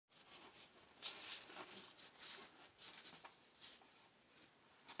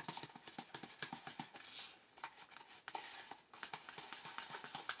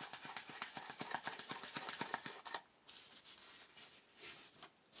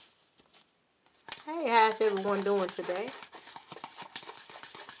Hey, how's everyone doing today?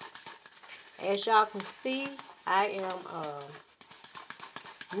 As y'all can see, I am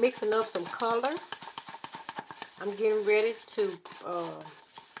mixing up some color. I'm getting ready to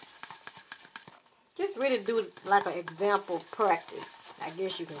just really do like an example practice, I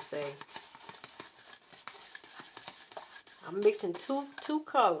guess you can say. I'm mixing two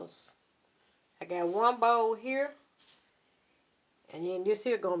colors. I got one bowl here, and then this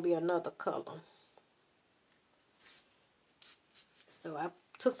here gonna be another color. So I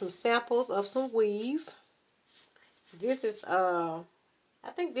took some samples of some weave. This is I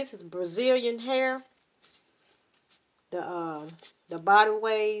think this is Brazilian hair. The body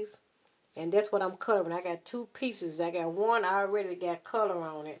wave, and that's what I'm coloring. I got two pieces. I got one I already got color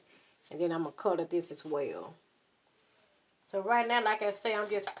on it, and then I'm gonna color this as well. So right now, like I say, I'm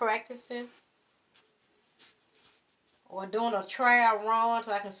just practicing or doing a trial run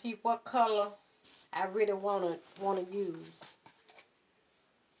so I can see what color I really wanna use.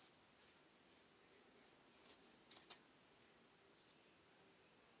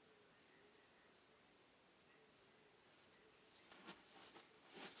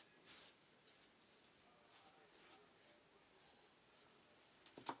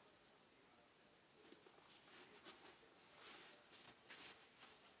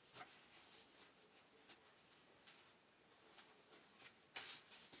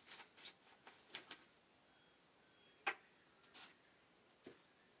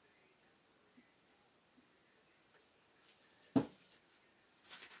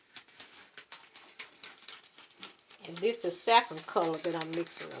 And this the second color that I'm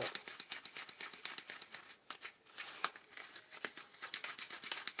mixing up.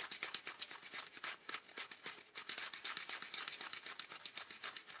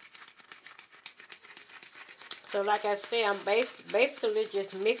 So like I said, I'm basically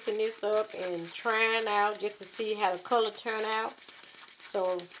just mixing this up and trying out just to see how the color turn out.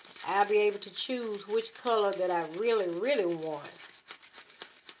 So I'll be able to choose which color that I really want.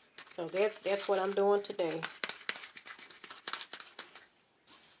 So that's what I'm doing today.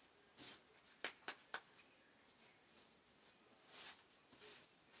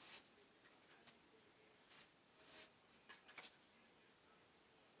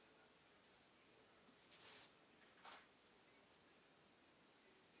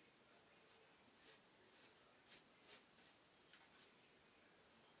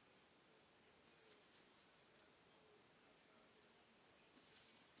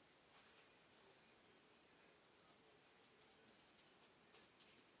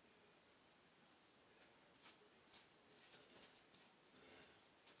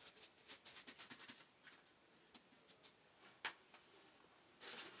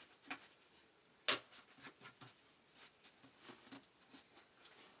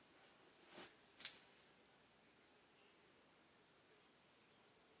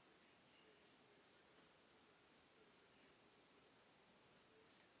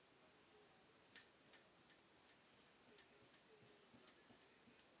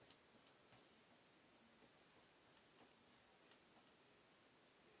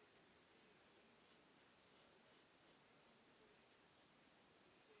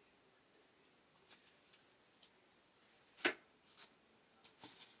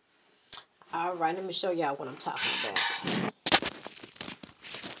 All right, let me show y'all what I'm talking about.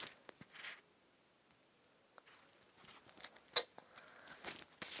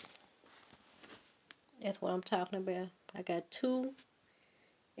 That's what I'm talking about. I got two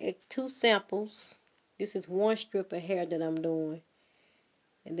samples. This is one strip of hair that I'm doing.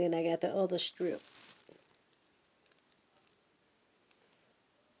 And then I got the other strip.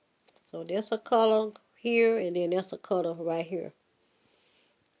 So there's a color here, and then there's a color right here.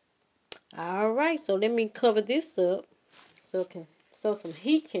 All right, so let me cover this up so some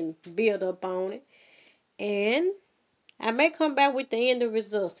heat can build up on it. And I may come back with the end of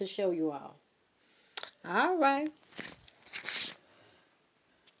results to show you all. All right.